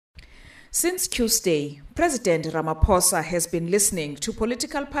Since Tuesday, President Ramaphosa has been listening to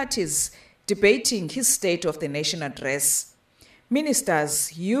political parties debating his State of the Nation address.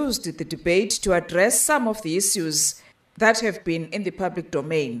 Ministers used the debate to address some of the issues that have been in the public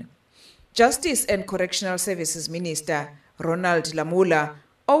domain. Justice and Correctional Services Minister Ronald Lamola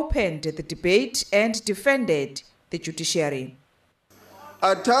opened the debate and defended the judiciary.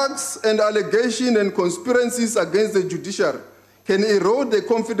 Attacks and allegations and conspiracies against the judiciary can erode the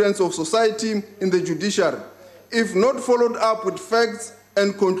confidence of society in the judiciary if not followed up with facts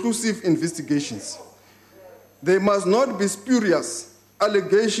and conclusive investigations. There must not be spurious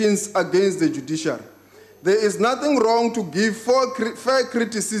allegations against the judiciary. There is nothing wrong to give fair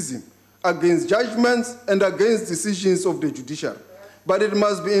criticism against judgments and against decisions of the judiciary, but it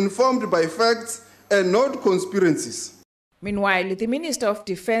must be informed by facts and not conspiracies. Meanwhile, the Minister of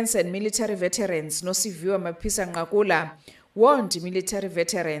Defense and Military Veterans, Nosiviwe Mapisa-Nqakula, warned military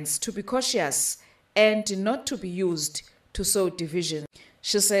veterans to be cautious and not to be used to sow division.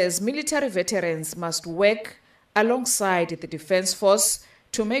 She says military veterans must work alongside the Defence Force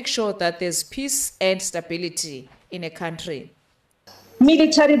to make sure that there's peace and stability in a country.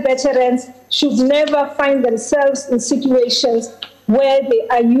 Military veterans should never find themselves in situations where they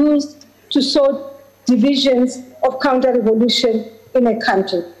are used to sow divisions of counter-revolution in a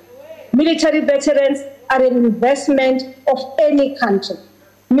country. Military veterans are an investment of any country.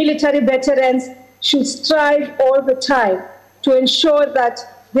 Military veterans should strive all the time to ensure that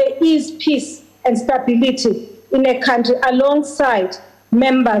there is peace and stability in a country alongside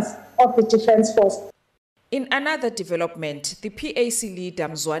members of the Defence Force. In another development, the PAC leader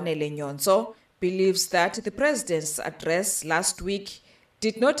Mzwanele Nyonso believes that the president's address last week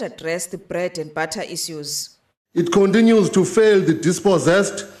did not address the bread and butter issues. It continues to fail the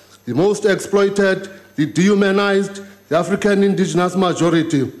dispossessed, the most exploited, the dehumanized, the African indigenous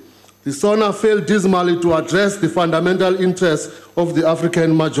majority. The SONA failed dismally to address the fundamental interests of the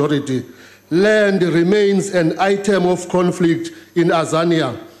African majority. Land remains an item of conflict in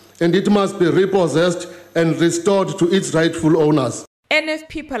Azania, and it must be repossessed and restored to its rightful owners.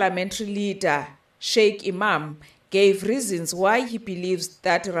 NFP parliamentary leader Sheikh Imam gave reasons why he believes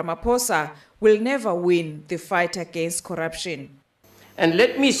that Ramaphosa will never win the fight against corruption. And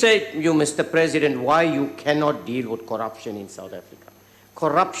let me say to you, Mr. President, why you cannot deal with corruption in South Africa.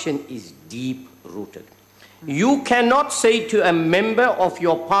 Corruption is deep-rooted. You cannot say to a member of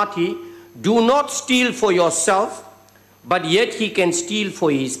your party, do not steal for yourself, but yet he can steal for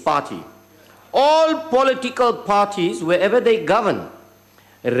his party. All political parties, wherever they govern,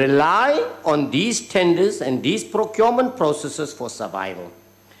 rely on these tenders and these procurement processes for survival.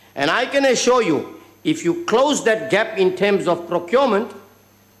 And I can assure you, if you close that gap in terms of procurement,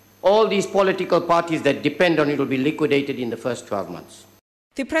 all these political parties that depend on it will be liquidated in the first 12 months.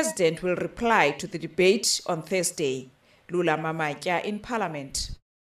 The president will reply to the debate on Thursday. Lula Mamatya in Parliament.